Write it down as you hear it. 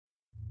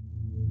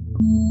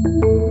Hi,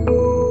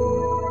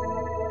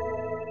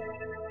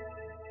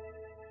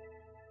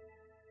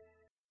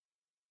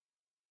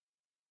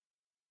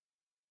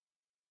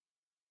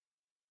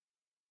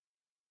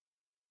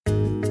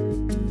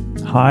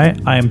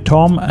 I am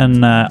Tom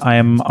and I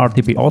am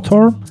RTP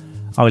author.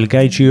 I will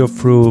guide you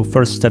through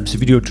first steps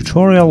video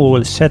tutorial. We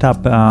will set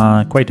up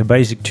quite a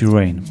basic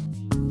terrain.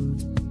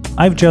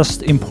 I've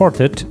just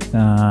imported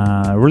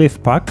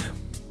relief pack,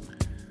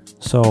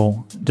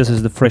 so this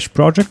is the fresh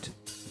project.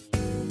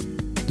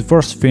 The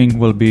first thing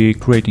will be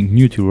creating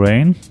new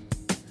terrain,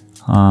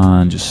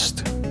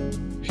 just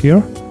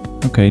here.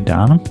 Okay,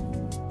 done.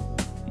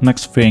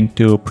 Next thing,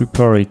 to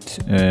prepare it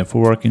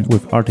for working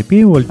with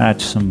RTP, we'll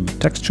add some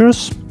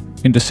textures.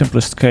 In the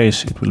simplest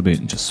case, it will be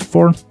just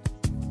 4.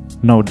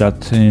 Note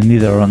that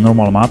neither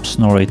normal maps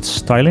nor its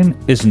styling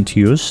isn't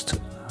used.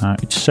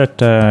 It's set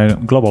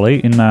globally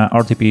in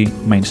RTP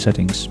main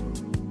settings.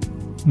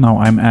 Now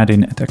I'm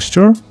adding a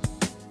texture.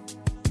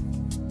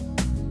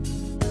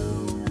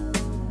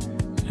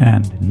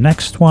 And the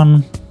next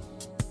one.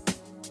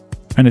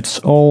 And it's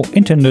all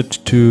intended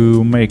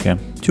to make a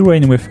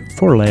terrain with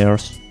 4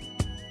 layers.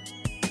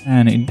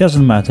 And it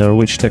doesn't matter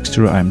which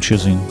texture I'm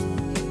choosing.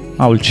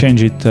 I will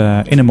change it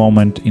in a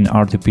moment in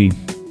RTP.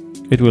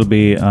 It will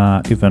be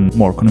even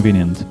more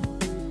convenient.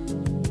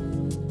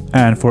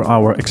 And for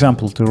our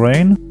example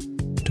terrain,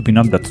 to be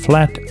not that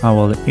flat, I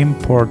will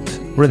import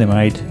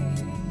ready-made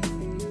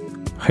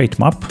height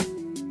map.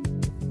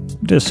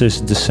 This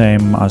is the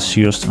same as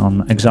used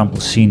on example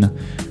scene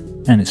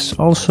and it's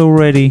also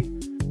ready.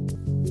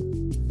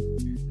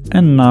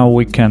 And now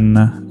we can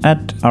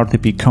add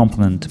RTP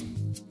component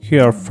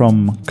here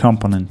from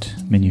component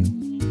menu.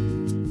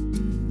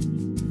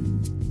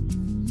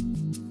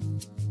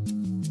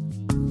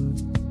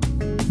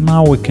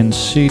 Now we can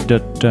see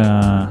that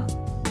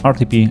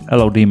RTP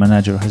LOD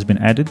manager has been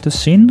added to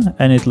scene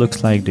and it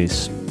looks like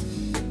this.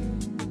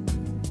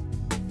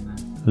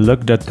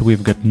 Look that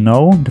we've got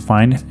no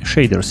defined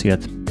shaders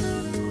yet.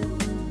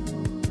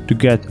 To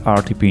get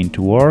RTP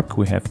into work,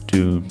 we have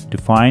to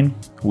define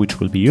which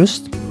will be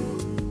used.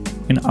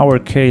 In our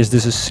case,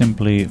 this is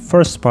simply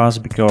first pass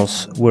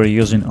because we're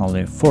using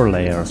only 4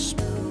 layers.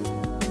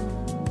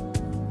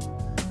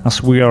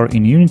 As we are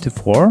in Unity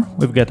 4,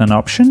 we've got an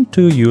option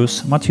to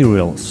use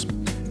materials.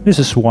 This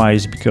is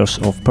wise because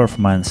of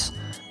performance.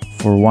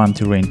 For one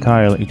terrain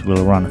tile, it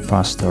will run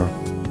faster.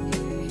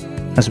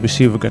 As we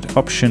see, we've got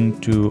option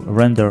to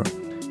render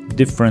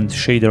different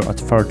shader at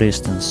far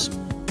distance.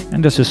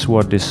 And this is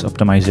what this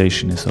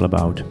optimization is all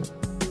about.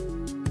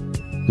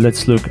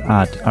 Let's look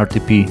at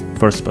RTP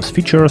first pass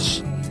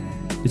features.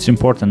 It's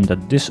important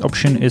that this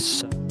option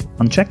is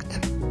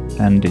unchecked,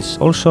 and this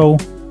also.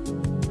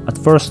 At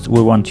first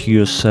we want to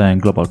use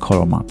global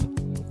color map.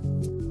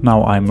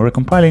 Now I'm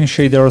recompiling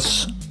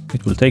shaders.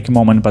 It will take a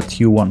moment, but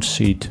you won't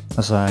see it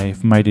as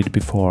I've made it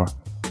before.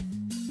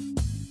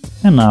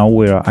 And now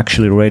we're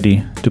actually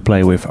ready to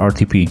play with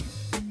RTP.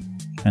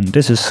 And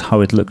this is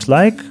how it looks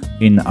like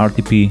in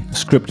RTP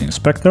Script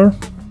Inspector.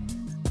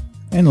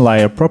 In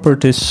layer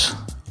properties,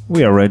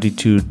 we are ready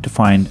to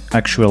define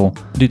actual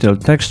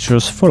detailed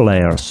textures for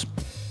layers.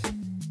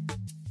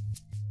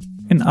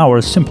 In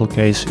our simple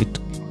case, it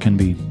can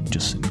be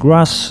just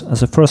grass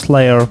as a first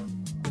layer.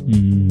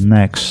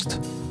 Next.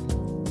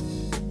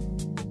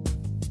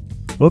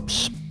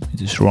 Oops,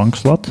 it is wrong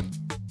slot.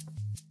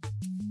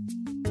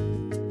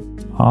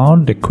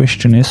 The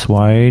question is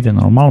why the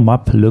normal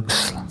map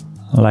looks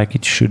like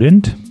it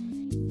shouldn't.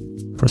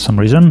 For some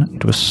reason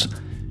it was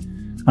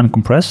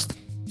uncompressed,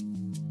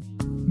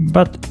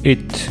 but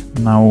it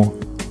now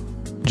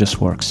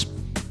just works.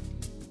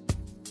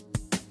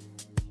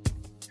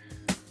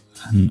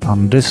 And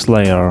on this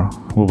layer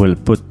we will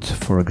put,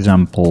 for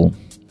example,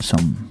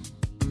 some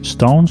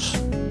stones.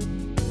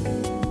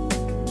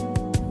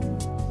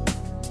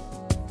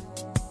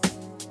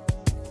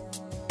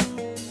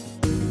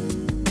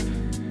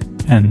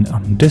 And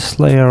on this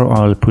layer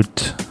I'll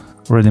put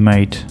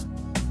ready-made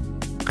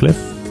cliff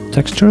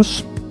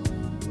textures.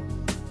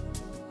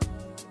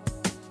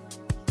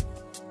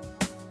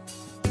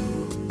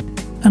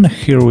 And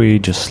here we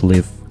just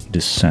leave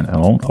this sand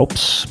alone.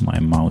 Oops, my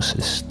mouse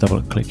is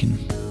double clicking.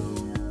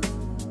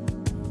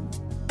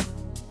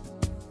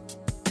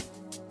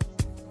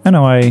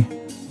 Anyway,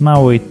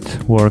 now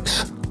it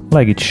works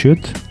like it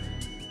should,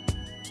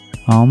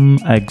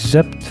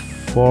 except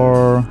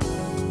for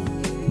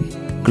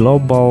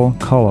global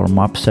color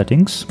map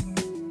settings,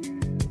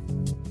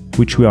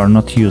 which we are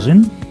not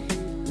using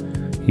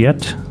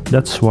yet.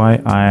 That's why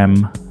I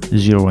am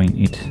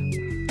zeroing it.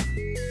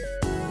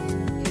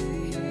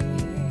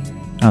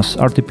 As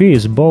RTP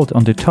is built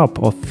on the top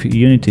of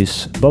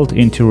Unity's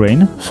built-in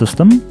terrain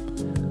system,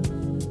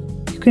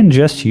 you can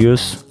just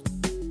use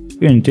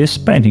Unity's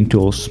painting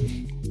tools.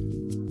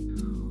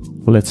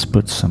 Let's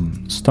put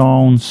some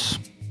stones,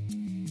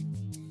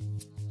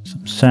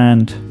 some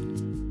sand,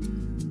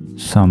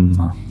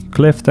 some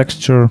cliff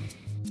texture.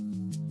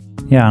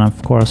 Yeah, and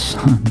of course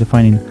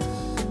defining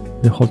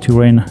the whole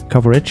terrain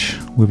coverage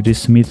with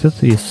this method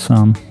is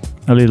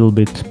a little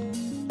bit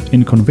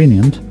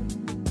inconvenient.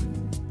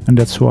 and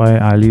that's why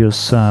I'll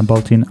use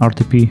built-in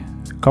RTP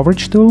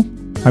Coverage Tool.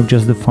 I've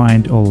just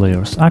defined all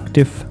layers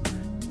active,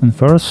 and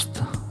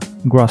first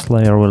grass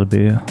layer will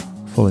be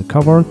fully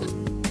covered.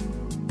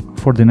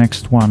 For the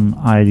next one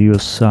I'll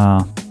use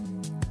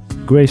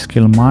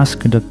grayscale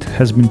mask that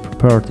has been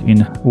prepared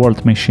in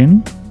World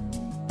Machine.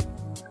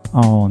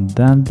 Oh,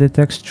 then the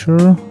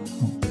texture,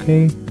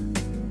 okay.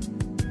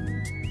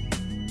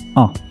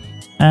 Oh,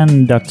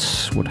 and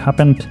that's what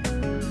happened.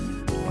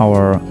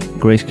 Our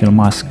grayscale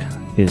mask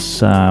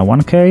is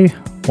 1K,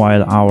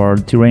 while our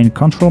terrain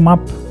control map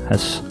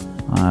has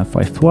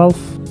 512,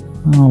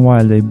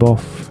 while they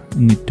both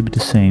need to be the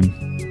same.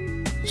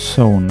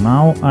 So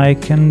now I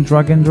can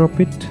drag and drop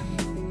it.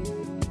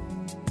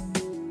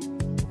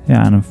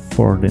 Yeah, and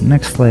for the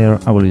next layer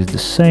I will use the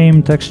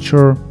same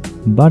texture,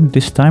 but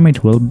this time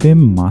it will be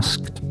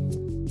masked.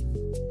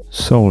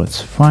 So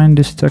let's find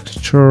this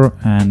texture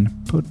and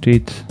put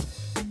it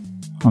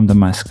on the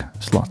mask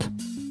slot.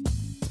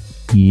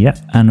 Yeah,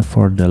 and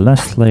for the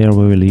last layer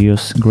we will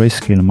use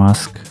grayscale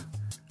mask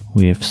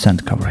with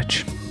sand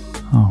coverage.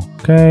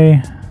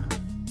 Okay.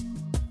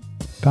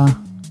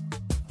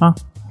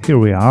 Here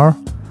we are.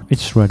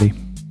 It's ready.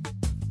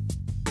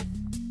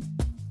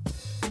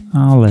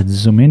 Let's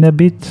zoom in a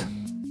bit.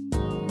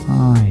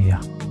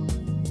 Yeah.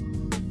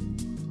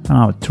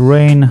 Now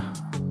terrain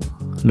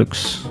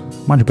looks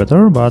much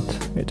better, but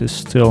it is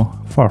still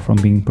far from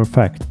being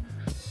perfect.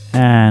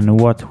 And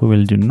what we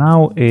will do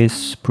now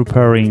is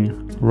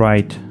preparing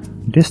right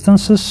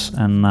distances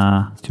and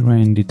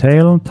terrain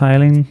detail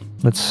tiling,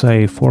 let's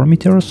say 4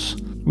 meters,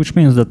 which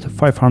means that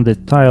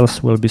 500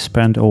 tiles will be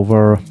spent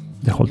over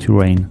the whole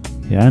terrain.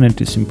 Yeah, and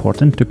it is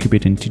important to keep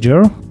it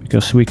integer,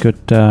 because we could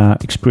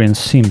experience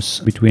seams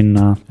between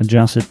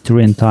adjacent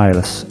terrain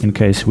tiles in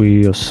case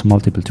we use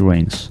multiple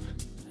terrains.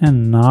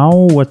 And now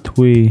what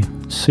we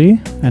see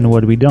and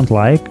what we don't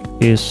like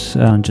is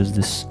just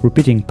this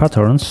repeating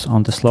patterns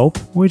on the slope,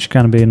 which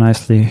can be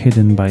nicely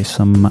hidden by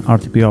some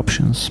RTP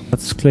options.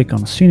 Let's click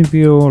on scene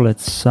view,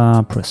 let's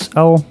press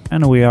L,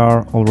 and we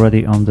are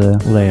already on the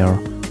layer.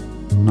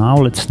 Now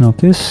let's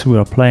notice we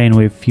are playing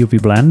with UV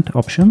blend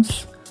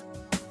options.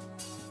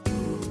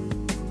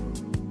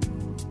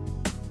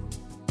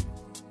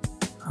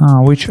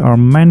 Which are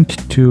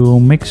meant to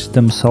mix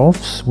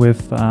themselves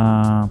with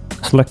a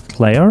selected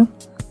layer,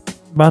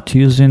 but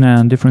using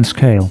a different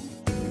scale.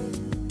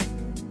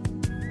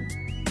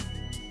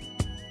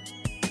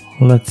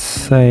 Let's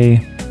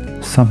say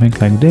something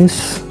like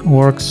this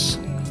works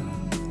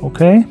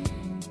okay.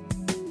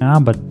 Yeah,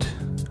 but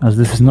as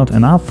this is not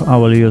enough, I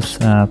will use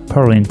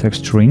perlin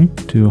texturing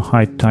to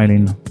hide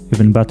tiling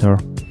even better.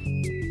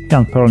 Yeah,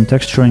 and perlin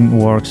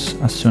texturing works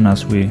as soon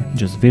as we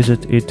just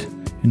visit it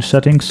in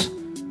settings.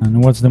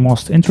 And what's the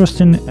most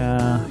interesting,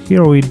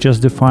 here we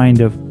just defined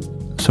the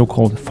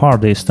so-called far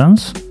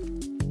distance.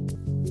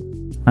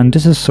 And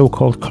this is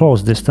so-called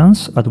close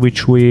distance at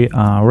which we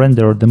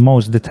render the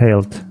most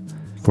detailed,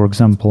 for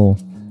example,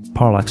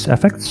 parallax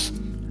effects.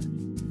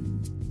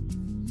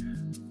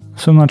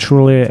 So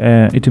naturally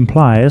it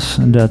implies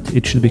that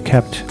it should be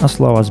kept as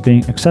low as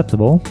being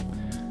acceptable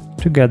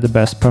to get the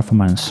best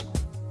performance.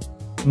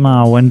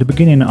 Now when the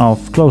beginning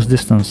of close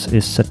distance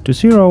is set to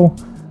 0,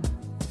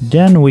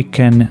 then we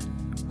can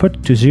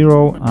put to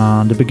 0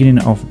 the beginning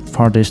of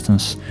far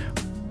distance,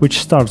 which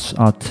starts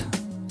at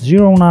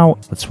 0 now.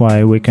 That's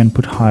why we can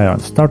put higher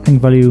starting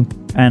value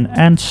and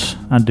ends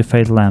at the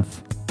fade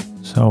length.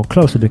 So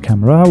close to the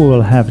camera we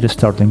will have the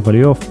starting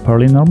value of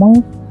perlin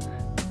normal,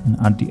 and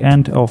at the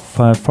end of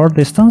far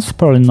distance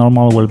perlin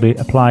normal will be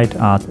applied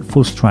at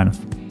full strength.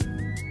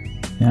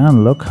 Yeah,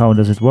 and look how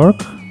does it work.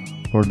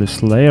 For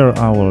this layer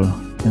I will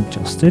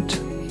adjust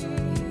it.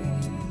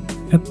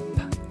 Yep,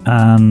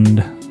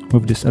 and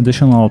with this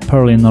additional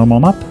perlin normal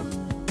map,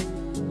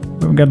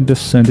 we've got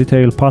this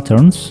detail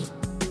patterns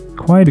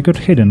quite good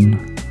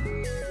hidden.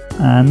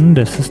 And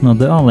this is not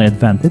the only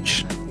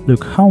advantage.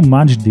 Look how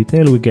much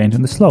detail we gained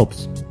on the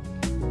slopes.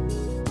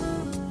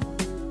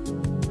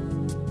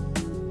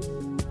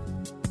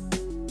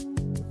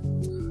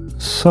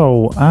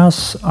 So,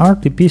 as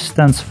RTP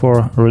stands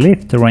for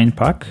Relief Terrain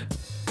Pack,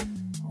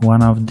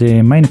 one of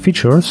the main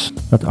features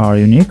that are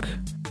unique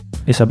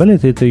is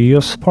ability to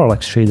use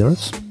parallax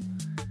shaders.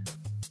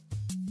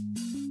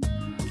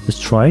 Let's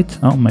try it.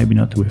 Oh, maybe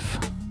not with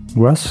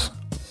grass.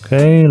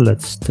 Okay,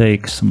 let's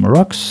take some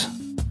rocks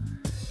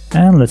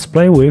and let's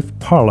play with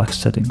parallax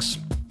settings.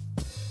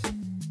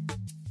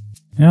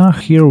 Yeah,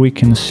 here we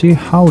can see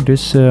how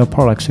this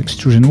parallax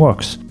extrusion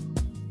works.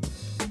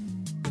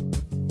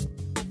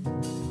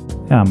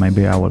 Yeah,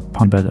 maybe I will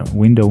put a better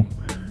window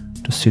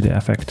to see the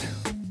effect.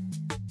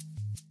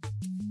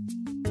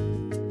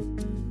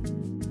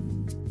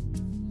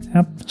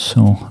 Yep,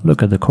 so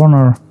look at the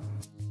corner.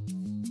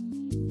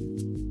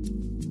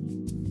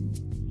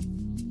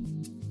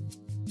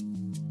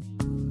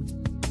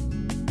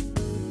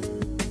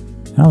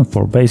 And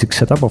for basic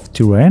setup of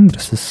terrain,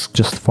 this is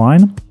just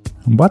fine,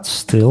 but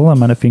still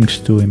many things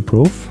to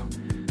improve.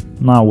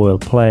 Now we'll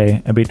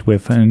play a bit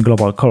with a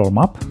global color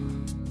map,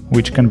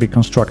 which can be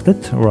constructed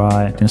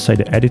right inside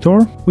the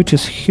editor, which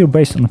is here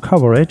based on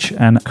coverage,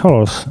 and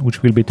colors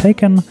which will be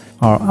taken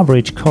are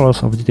average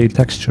colors of detailed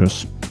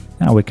textures.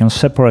 Now we can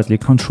separately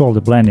control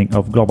the blending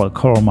of global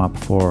color map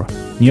for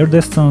near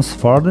distance,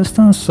 far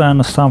distance,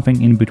 and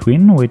something in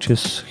between, which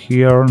is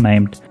here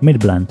named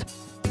mid-blend.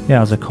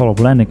 Yeah, as a color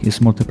blending is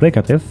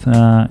multiplicative,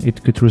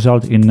 it could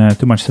result in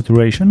too much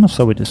saturation,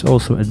 so it is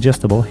also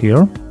adjustable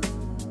here.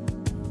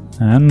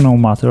 And no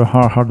matter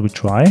how hard we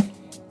try,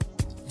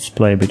 let's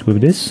play a bit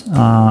with this,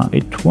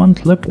 it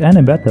won't look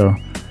any better,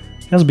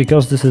 just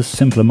because this is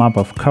simply a map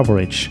of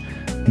coverage,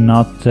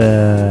 not,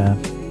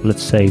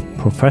 let's say,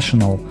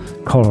 professional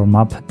color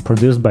map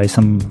produced by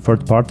some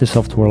third-party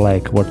software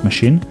like Word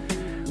Machine,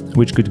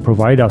 which could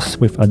provide us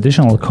with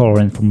additional color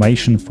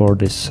information for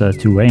this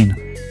terrain.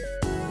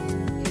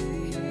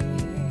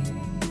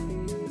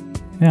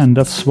 And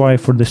that's why,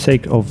 for the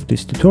sake of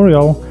this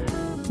tutorial,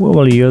 we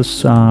will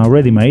use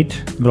ready-made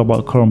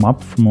global color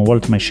map from a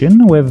Word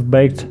Machine with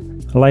baked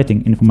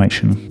lighting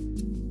information.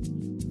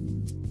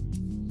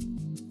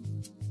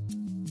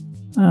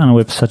 And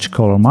with such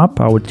color map,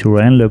 our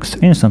terrain looks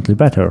instantly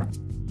better.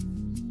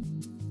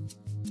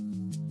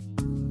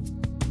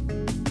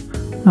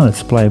 Now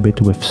let's play a bit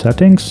with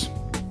settings.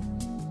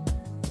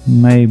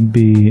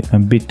 Maybe a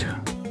bit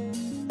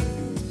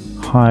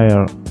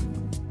higher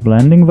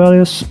blending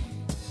values.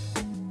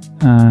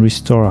 And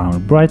restore our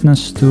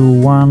brightness to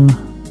 1.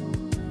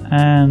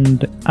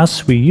 And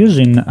as we're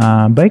using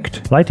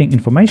baked lighting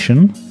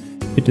information,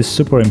 it is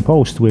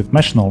superimposed with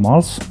mesh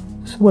normals.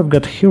 So we've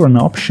got here an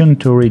option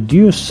to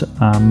reduce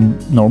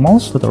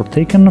normals that are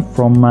taken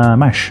from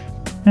mesh.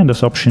 And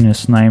this option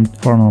is named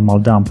for normal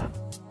dump.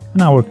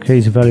 In our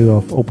case, value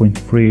of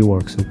 0.3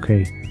 works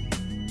okay.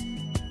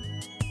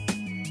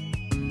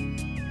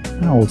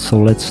 Also,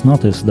 let's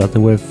notice that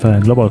with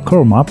global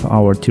color map,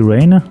 our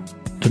terrain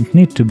don't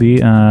need to be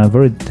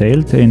very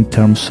detailed in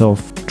terms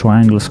of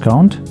triangles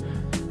count,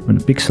 when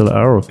the pixel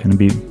error can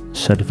be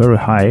set very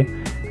high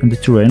and the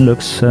terrain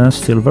looks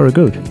still very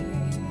good.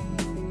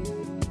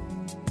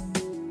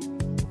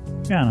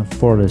 And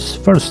for these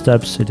first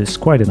steps it is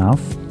quite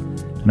enough.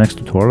 The next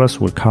tutorials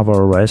will cover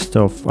the rest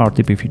of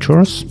RTP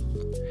features,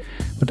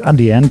 but at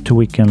the end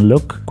we can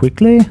look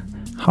quickly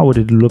how would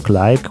it look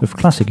like with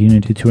classic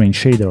Unity terrain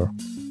shader.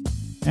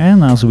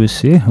 And as we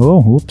see,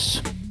 oh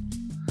oops,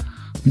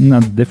 the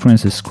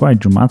difference is quite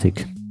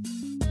dramatic.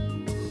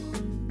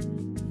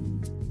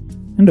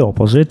 And the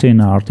opposite in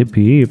RTP,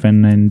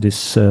 even in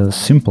this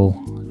simple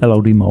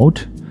LOD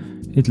mode,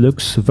 it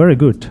looks very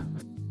good.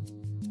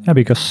 Yeah,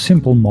 because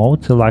simple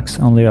mode lacks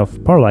only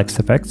of parallax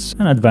effects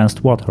and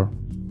advanced water.